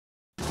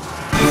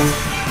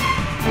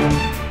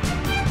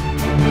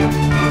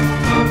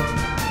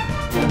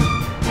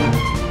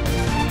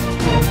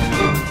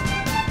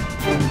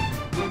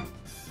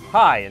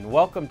Hi, and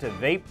welcome to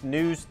Vape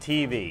News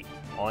TV.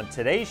 On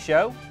today's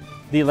show,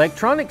 the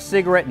electronic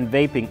cigarette and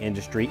vaping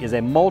industry is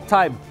a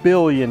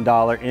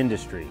multi-billion-dollar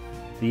industry.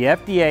 The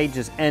FDA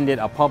just ended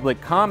a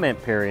public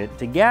comment period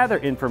to gather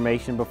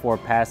information before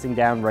passing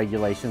down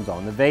regulations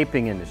on the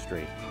vaping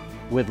industry.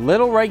 With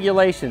little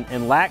regulation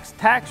and lax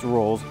tax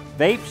rules,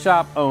 vape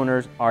shop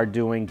owners are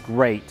doing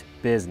great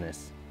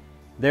business.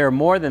 There are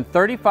more than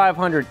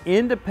 3,500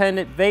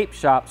 independent vape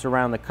shops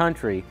around the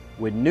country,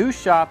 with new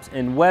shops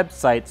and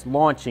websites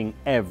launching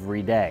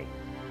every day.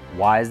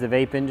 Why is the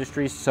vape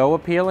industry so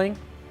appealing?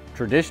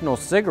 Traditional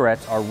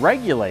cigarettes are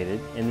regulated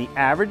and the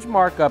average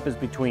markup is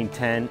between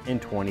 10 and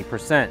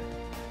 20%.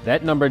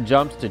 That number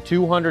jumps to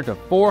 200 to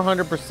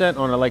 400%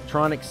 on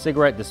electronic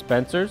cigarette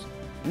dispensers,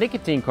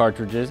 nicotine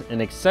cartridges,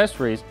 and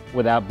accessories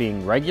without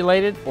being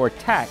regulated or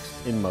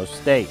taxed in most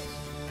states.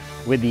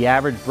 With the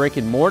average brick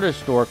and mortar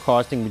store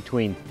costing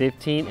between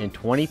 $15,000 and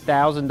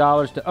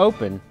 $20,000 to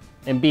open,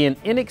 and being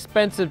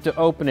inexpensive to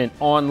open an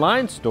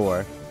online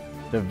store,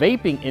 the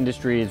vaping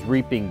industry is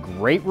reaping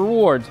great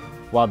rewards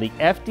while the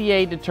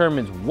FDA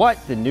determines what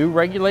the new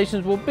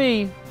regulations will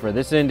be for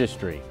this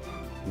industry.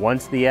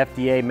 Once the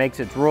FDA makes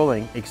its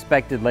ruling,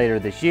 expected later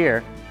this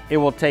year, it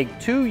will take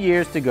 2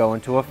 years to go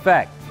into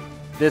effect.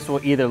 This will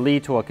either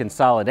lead to a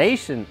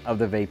consolidation of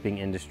the vaping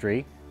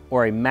industry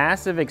or a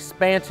massive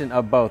expansion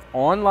of both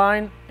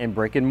online and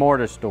brick and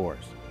mortar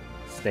stores.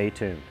 Stay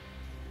tuned.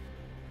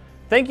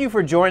 Thank you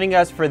for joining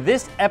us for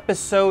this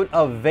episode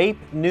of Vape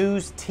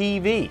News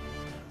TV.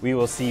 We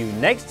will see you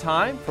next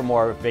time for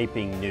more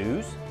vaping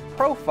news,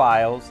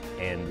 profiles,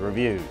 and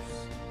reviews.